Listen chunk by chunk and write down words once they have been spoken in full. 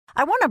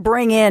I want to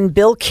bring in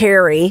Bill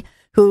Carey,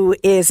 who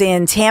is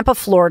in Tampa,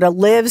 Florida,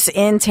 lives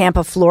in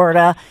Tampa,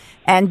 Florida.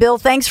 And Bill,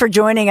 thanks for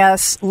joining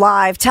us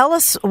live. Tell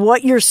us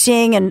what you're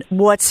seeing and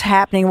what's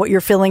happening, what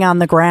you're feeling on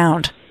the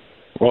ground.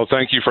 Well,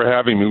 thank you for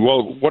having me.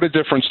 Well, what a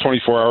difference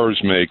 24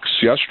 hours makes.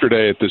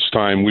 Yesterday at this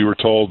time, we were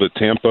told that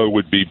Tampa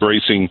would be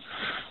bracing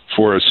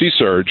for a sea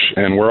surge,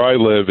 and where I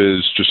live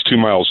is just 2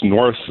 miles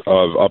north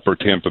of upper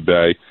Tampa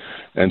Bay.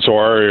 And so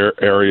our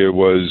area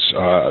was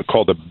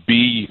called a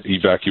B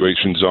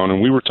evacuation zone,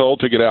 and we were told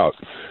to get out.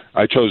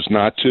 I chose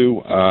not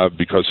to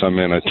because I'm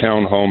in a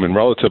townhome and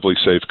relatively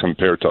safe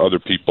compared to other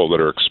people that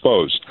are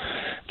exposed.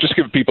 Just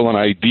to give people an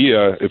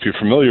idea, if you're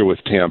familiar with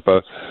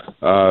Tampa,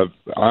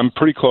 I'm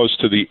pretty close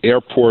to the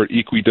airport,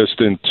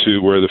 equidistant to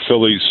where the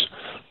Phillies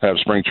have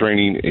spring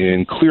training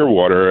in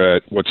Clearwater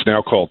at what's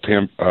now called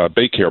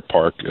Baycare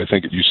Park. I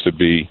think it used to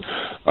be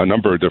a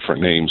number of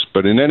different names.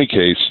 But in any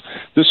case,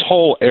 this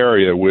whole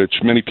area, which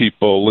many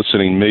people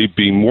listening may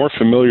be more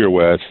familiar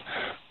with,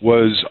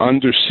 was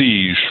under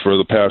siege for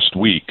the past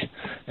week.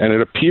 And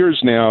it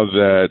appears now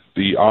that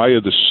the eye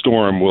of the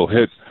storm will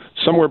hit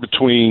somewhere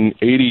between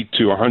 80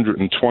 to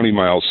 120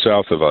 miles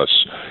south of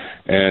us.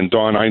 And,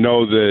 Dawn, I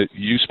know that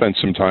you spent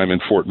some time in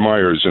Fort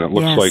Myers, and it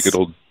looks like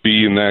it'll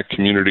be in that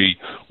community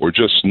or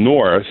just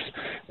north.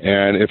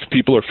 And if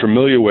people are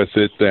familiar with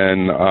it,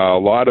 then a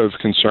lot of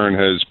concern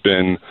has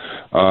been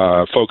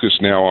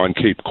focused now on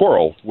Cape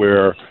Coral,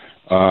 where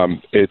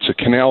it's a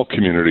canal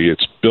community.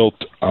 It's built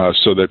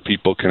so that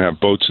people can have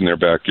boats in their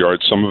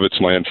backyard. Some of it's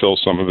landfill,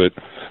 some of it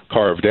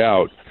carved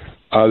out.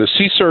 The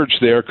sea surge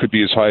there could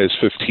be as high as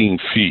 15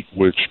 feet,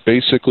 which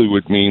basically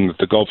would mean that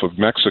the Gulf of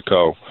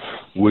Mexico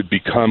would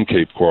become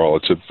Cape Coral.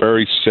 It's a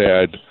very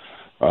sad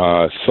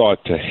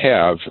thought to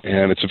have,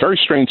 and it's a very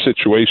strange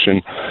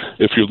situation.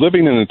 If you're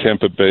living in the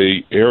Tampa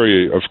Bay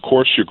area, of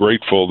course you're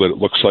grateful that it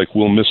looks like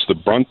we'll miss the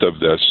brunt of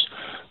this,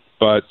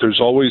 but there's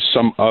always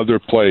some other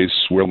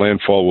place where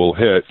landfall will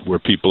hit where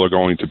people are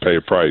going to pay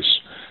a price.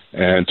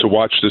 And to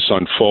watch this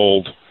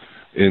unfold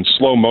in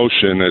slow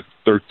motion at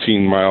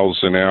 13 miles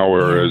an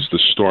hour as the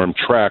storm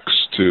tracks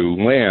to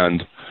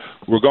land,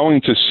 we're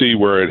going to see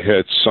where it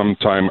hits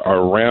sometime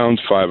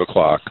around 5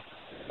 o'clock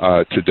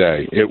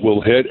today. It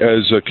will hit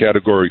as a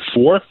Category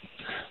 4,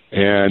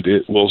 and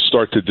it will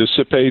start to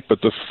dissipate,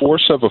 but the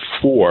force of a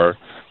 4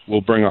 will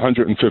bring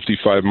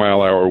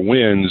 155-mile-hour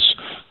winds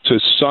to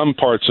some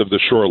parts of the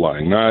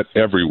shoreline, not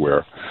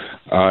everywhere.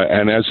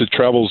 And as it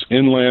travels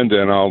inland,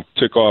 and I'll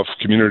tick off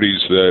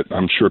communities that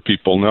I'm sure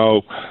people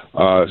know,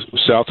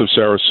 south of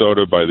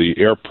Sarasota by the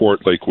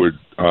airport, Lakewood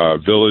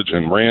Village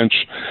and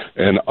Ranch,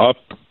 and up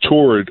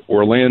toward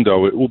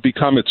Orlando, it will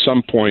become at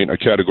some point a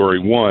Category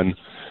 1,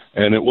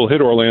 and it will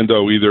hit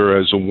Orlando either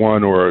as a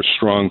 1 or a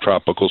strong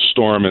tropical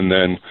storm, and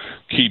then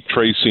keep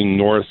tracing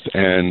north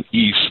and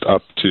east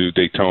up to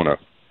Daytona.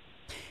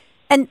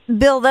 And,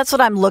 Bill, that's what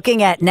I'm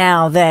looking at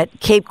now, that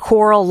Cape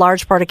Coral,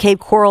 large part of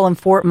Cape Coral and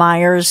Fort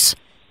Myers,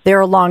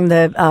 they're along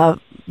the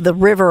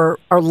river,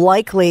 are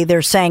likely,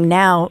 they're saying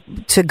now,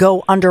 to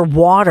go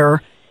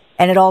underwater.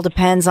 And it all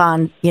depends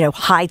on,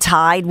 high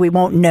tide. We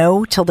won't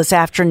know till this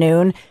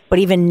afternoon. But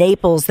even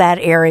Naples, that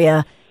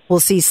area, will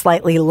see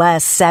slightly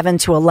less, 7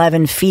 to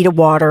 11 feet of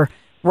water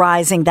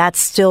rising. That's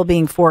still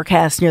being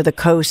forecast near the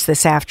coast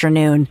this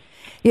afternoon.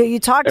 You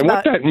talked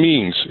about... And what that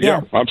means...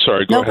 Yeah, I'm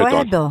sorry. Go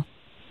ahead, Bill.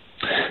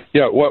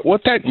 Yeah,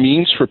 what that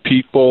means for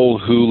people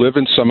who live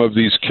in some of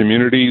these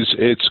communities,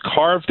 it's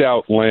carved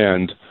out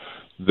land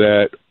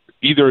that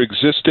either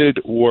existed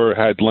or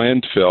had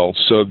landfill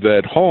so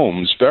that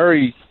homes,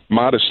 very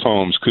modest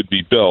homes, could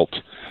be built.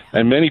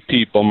 And many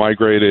people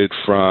migrated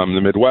from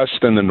the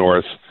Midwest and the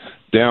North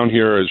down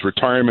here as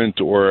retirement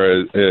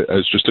or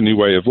as just a new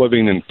way of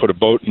living and put a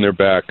boat in their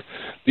back.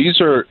 These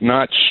are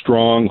not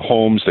strong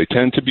homes. They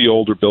tend to be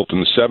older, built in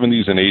the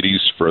 70s and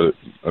 80s for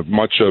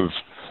much of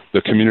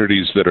the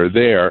communities that are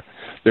there.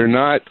 They're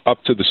not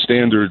up to the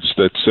standards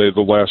that, say, the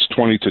last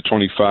 20 to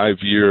 25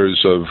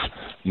 years of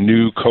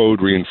new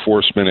code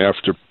reinforcement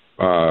after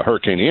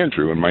Hurricane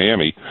Andrew in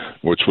Miami,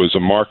 which was a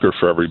marker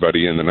for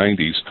everybody in the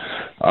 90s.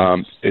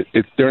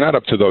 They're not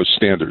up to those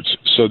standards.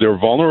 So they're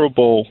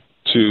vulnerable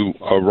to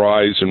a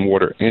rise in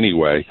water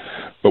anyway.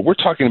 But we're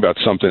talking about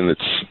something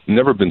that's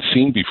never been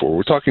seen before.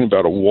 We're talking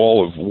about a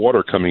wall of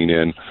water coming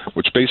in,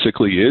 which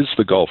basically is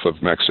the Gulf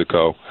of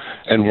Mexico,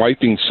 and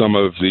wiping some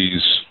of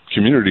these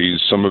communities,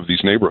 some of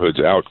these neighborhoods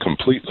out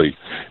completely.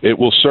 It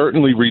will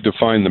certainly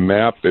redefine the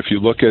map. If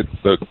you look at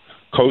the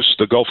coast,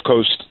 the Gulf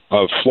Coast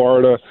of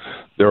Florida,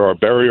 there are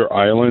barrier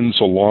islands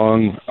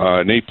along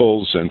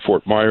Naples and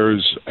Fort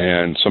Myers,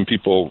 and some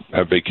people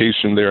have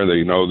vacationed there.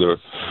 They know the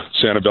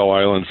Sanibel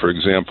Island, for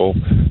example.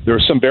 There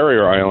are some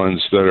barrier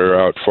islands that are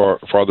out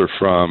farther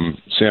from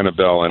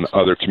Sanibel and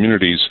other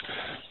communities.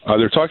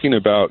 They're talking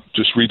about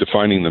just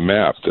redefining the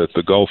map, that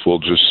the Gulf will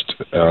just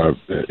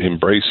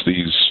embrace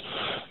these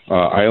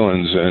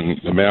islands,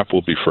 and the map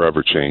will be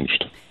forever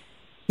changed.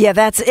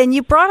 Yeah, and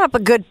you brought up a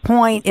good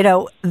point,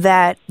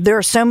 that there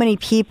are so many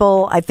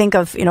people. I think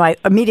of, I'm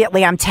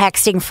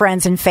texting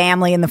friends and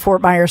family in the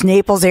Fort Myers,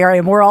 Naples area,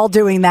 and we're all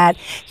doing that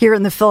here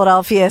in the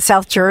Philadelphia,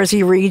 South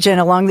Jersey region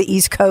along the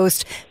East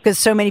Coast, because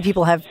so many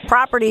people have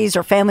properties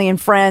or family and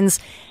friends.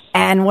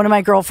 And one of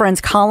my girlfriends,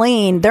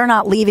 Colleen, they're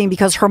not leaving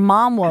because her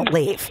mom won't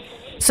leave.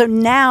 So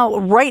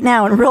right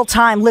now, in real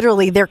time,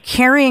 literally, they're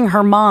carrying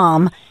her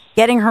mom,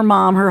 getting her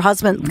mom, her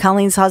husband,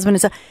 Colleen's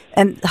husband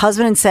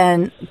and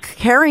son,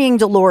 carrying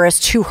Dolores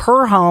to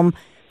her home.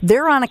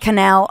 They're on a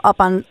canal up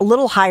on a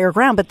little higher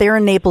ground, but they're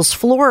in Naples,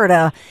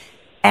 Florida.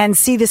 And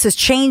see, this is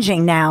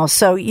changing now.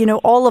 So,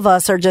 all of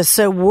us are just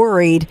so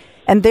worried,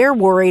 and they're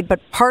worried.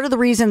 But part of the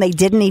reason they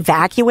didn't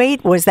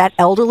evacuate was that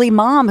elderly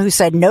mom who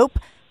said, nope,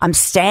 I'm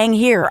staying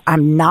here.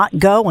 I'm not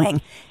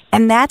going.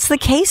 And that's the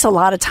case a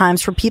lot of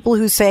times for people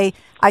who say,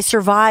 I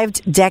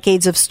survived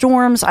decades of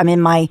storms. I'm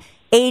in my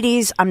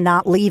 80s. I'm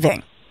not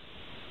leaving.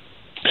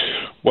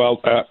 Well,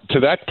 to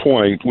that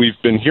point, we've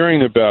been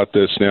hearing about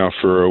this now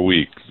for a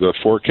week. The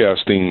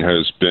forecasting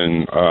has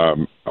been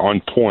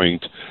on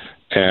point,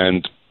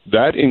 and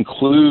that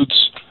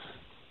includes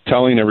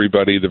telling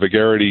everybody the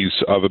vagaries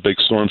of a big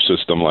storm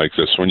system like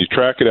this. When you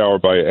track it hour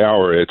by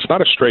hour, it's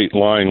not a straight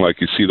line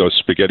like you see those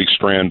spaghetti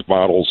strand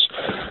models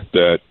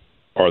that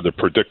are the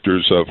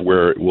predictors of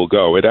where it will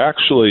go. It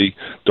actually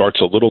darts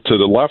a little to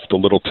the left, a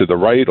little to the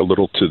right, a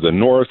little to the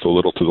north, a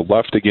little to the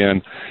left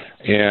again.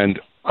 And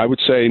I would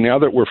say now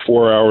that we're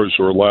 4 hours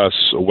or less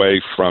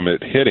away from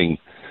it hitting,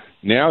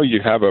 now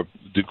you have a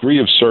degree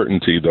of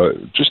certainty.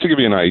 Just to give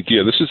you an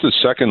idea, this is the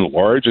second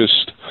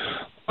largest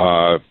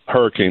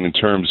hurricane in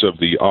terms of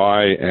the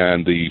eye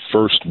and the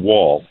first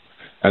wall.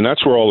 And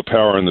that's where all the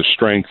power and the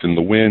strength and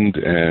the wind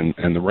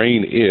and the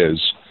rain is.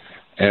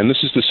 And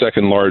this is the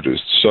second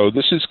largest. So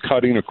this is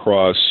cutting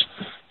across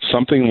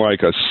something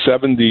like a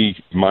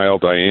 70-mile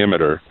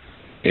diameter.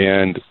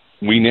 And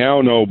we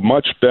now know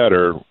much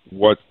better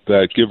what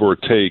that give or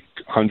take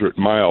 100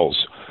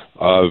 miles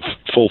of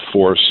full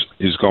force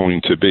is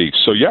going to be.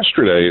 So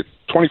yesterday,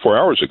 24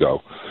 hours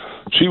ago,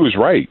 she was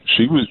right.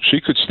 She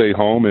could stay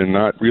home and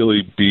not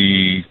really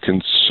be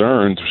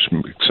concerned,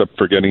 except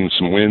for getting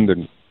some wind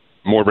and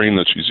more rain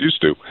than she's used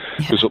to,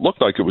 because it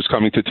looked like it was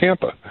coming to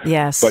Tampa.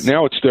 Yes. But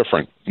now it's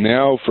different.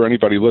 Now, for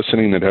anybody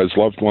listening that has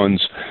loved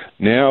ones,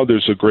 now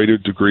there's a greater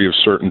degree of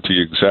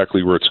certainty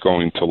exactly where it's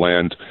going to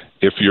land.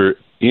 If you're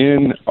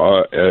in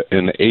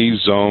an A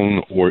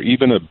zone or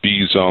even a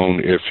B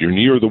zone, if you're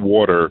near the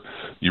water,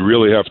 you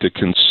really have to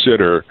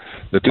consider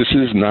that this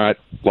is not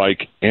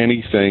like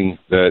anything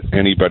that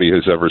anybody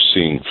has ever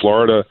seen.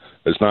 Florida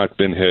has not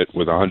been hit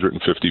with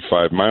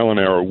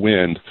 155-mile-an-hour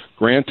wind.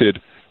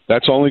 Granted,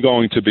 that's only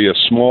going to be a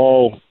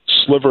small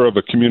sliver of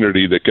a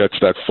community that gets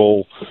that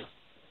full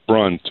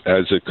brunt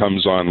as it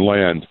comes on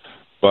land.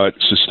 But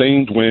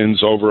sustained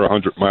winds over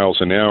 100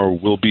 miles an hour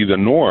will be the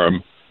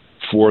norm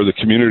for the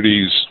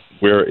communities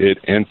where it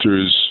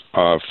enters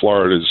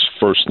Florida's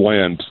first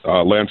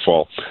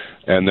landfall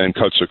and then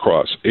cuts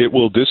across. It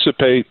will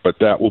dissipate, but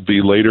that will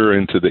be later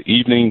into the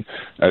evening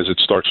as it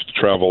starts to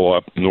travel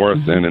up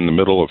north and in the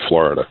middle of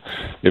Florida.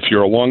 If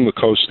you're along the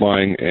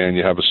coastline and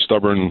you have a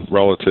stubborn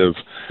relative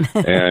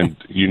and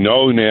you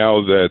know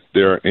now that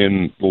they're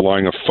in the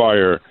line of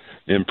fire,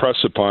 impress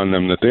upon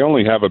them that they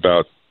only have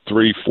about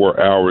 3-4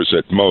 hours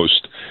at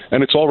most,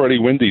 and it's already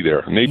windy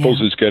there.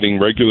 Naples is getting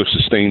regular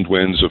sustained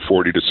winds of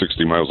 40 to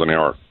 60 miles an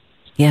hour.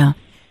 Yeah.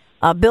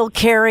 Bill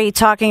Carey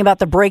talking about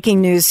the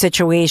breaking news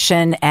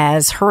situation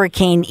as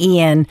Hurricane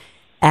Ian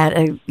at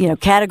a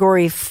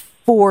Category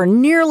 4,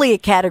 nearly a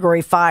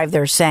Category 5,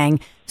 they're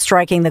saying,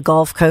 striking the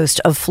Gulf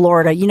Coast of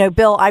Florida.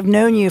 Bill, I've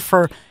known you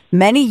for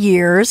many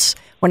years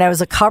when I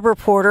was a cub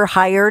reporter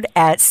hired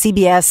at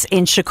CBS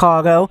in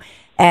Chicago.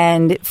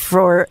 And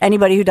for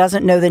anybody who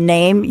doesn't know the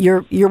name,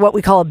 you're what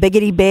we call a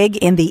biggity big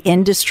in the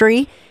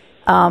industry.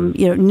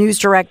 News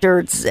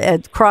director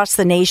across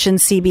the nation,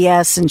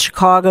 CBS in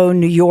Chicago,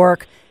 New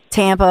York,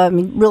 Tampa. I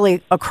mean,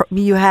 really,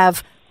 you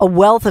have a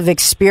wealth of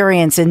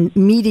experience in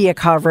media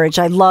coverage.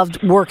 I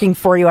loved working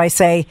for you. I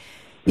say,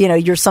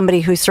 you're somebody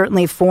who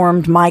certainly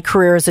formed my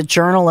career as a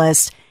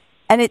journalist.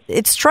 And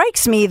it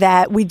strikes me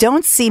that we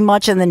don't see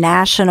much in the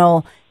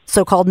national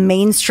so-called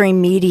mainstream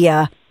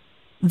media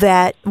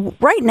that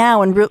right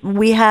now, and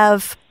we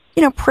have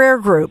prayer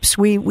groups.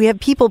 We have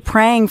people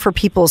praying for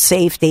people's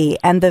safety,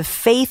 and the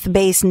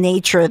faith-based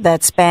nature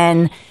that's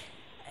been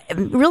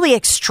really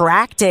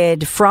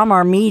extracted from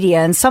our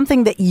media, and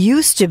something that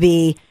used to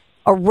be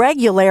a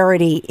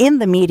regularity in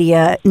the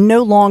media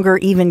no longer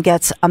even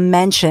gets a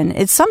mention.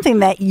 It's something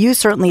that you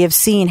certainly have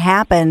seen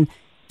happen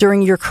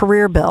during your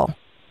career, Bill.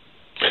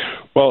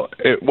 Well,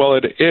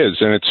 it is,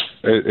 and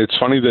it's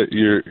funny that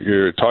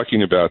you're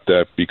talking about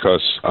that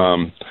because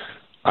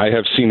I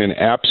have seen an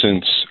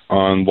absence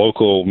on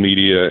local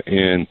media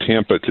in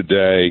Tampa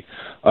today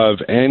of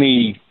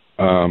any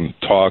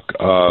talk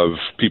of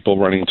people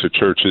running to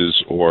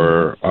churches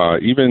or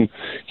even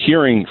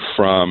hearing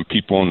from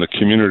people in the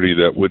community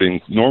that would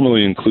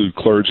normally include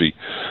clergy.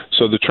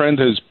 So the trend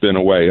has been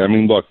away. I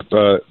mean, look,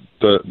 the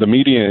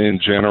media in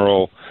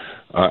general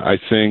I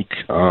think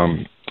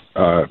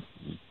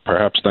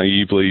perhaps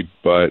naively,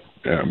 but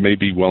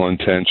maybe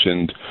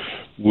well-intentioned,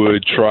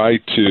 would try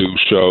to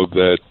show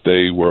that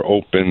they were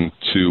open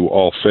to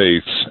all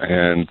faiths,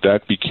 and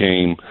that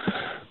became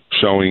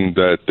showing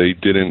that they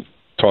didn't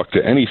talk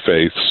to any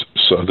faiths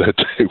so that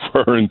they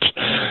weren't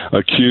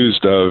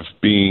accused of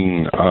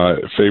being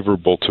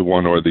favorable to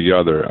one or the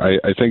other.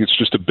 I think it's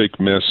just a big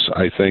miss.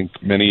 I think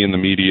many in the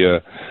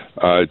media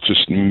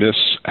just miss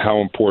how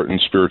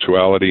important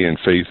spirituality and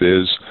faith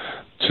is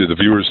to the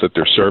viewers that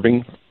they're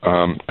serving.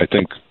 I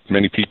think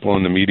many people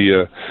in the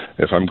media,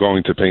 if I'm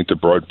going to paint a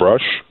broad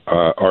brush,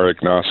 are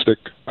agnostic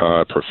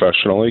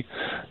professionally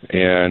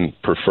and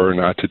prefer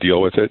not to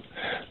deal with it.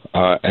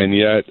 And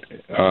yet,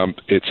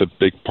 it's a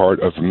big part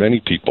of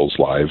many people's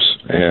lives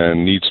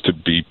and needs to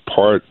be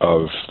part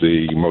of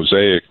the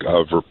mosaic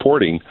of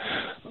reporting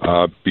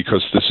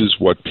because this is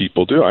what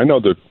people do. I know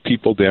that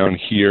people down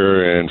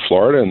here in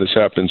Florida, and this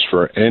happens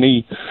for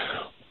any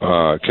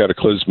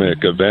cataclysmic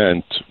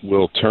event,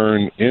 will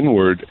turn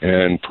inward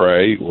and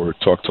pray or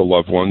talk to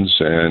loved ones,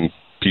 and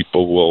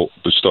people will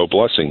bestow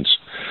blessings.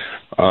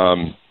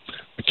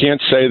 I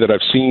can't say that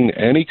I've seen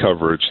any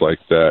coverage like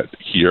that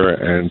here,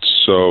 and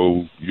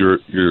so your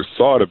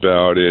thought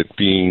about it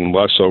being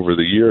less over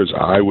the years,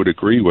 I would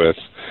agree with.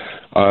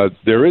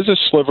 There is a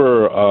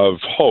sliver of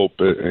hope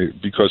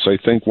because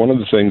I think one of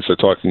the things that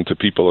talking to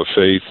people of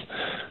faith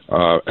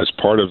as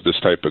part of this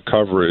type of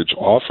coverage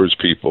offers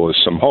people is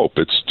some hope.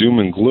 It's doom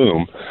and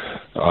gloom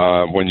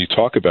when you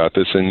talk about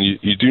this, and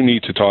you do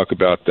need to talk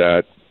about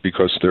that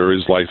because there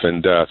is life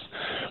and death,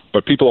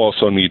 but people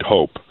also need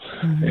hope.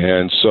 Mm-hmm.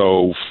 And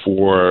so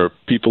for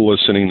people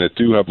listening that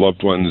do have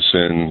loved ones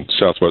in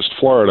Southwest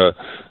Florida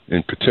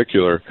in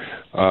particular,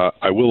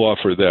 I will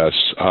offer this.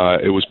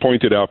 It was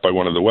pointed out by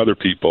one of the weather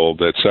people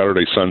that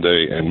Saturday,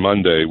 Sunday, and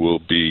Monday will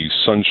be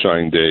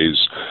sunshine days,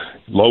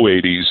 low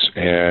 80s,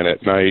 and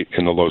at night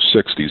in the low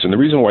 60s. And the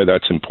reason why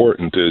that's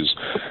important is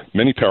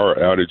many power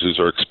outages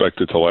are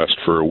expected to last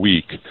for a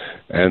week,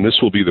 and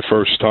this will be the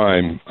first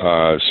time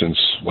since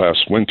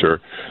last winter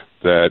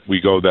that we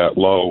go that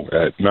low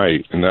at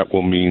night, and that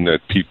will mean that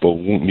people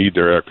won't need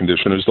their air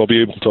conditioners. They'll be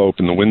able to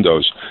open the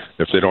windows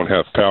if they don't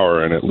have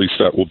power, and at least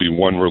that will be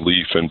one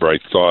relief and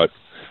bright thought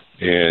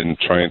in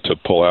trying to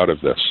pull out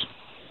of this.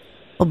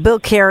 Well, Bill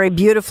Carey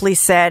beautifully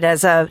said,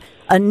 as a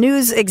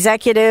news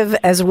executive,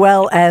 as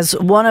well as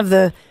one of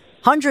the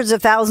hundreds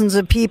of thousands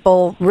of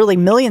people, really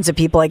millions of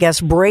people, I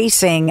guess,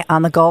 bracing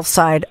on the Gulf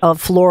side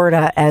of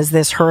Florida as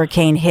this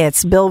hurricane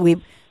hits. Bill,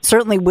 we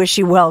certainly wish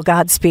you well.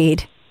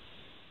 Godspeed.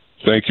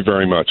 Thank you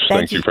very much.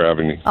 Thank you for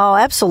having me. Oh,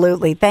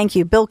 absolutely. Thank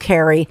you, Bill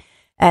Carey.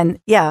 And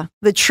yeah,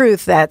 the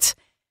truth that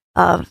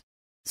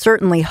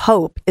certainly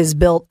hope is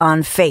built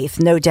on faith,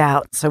 no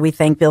doubt. So we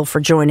thank Bill for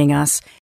joining us.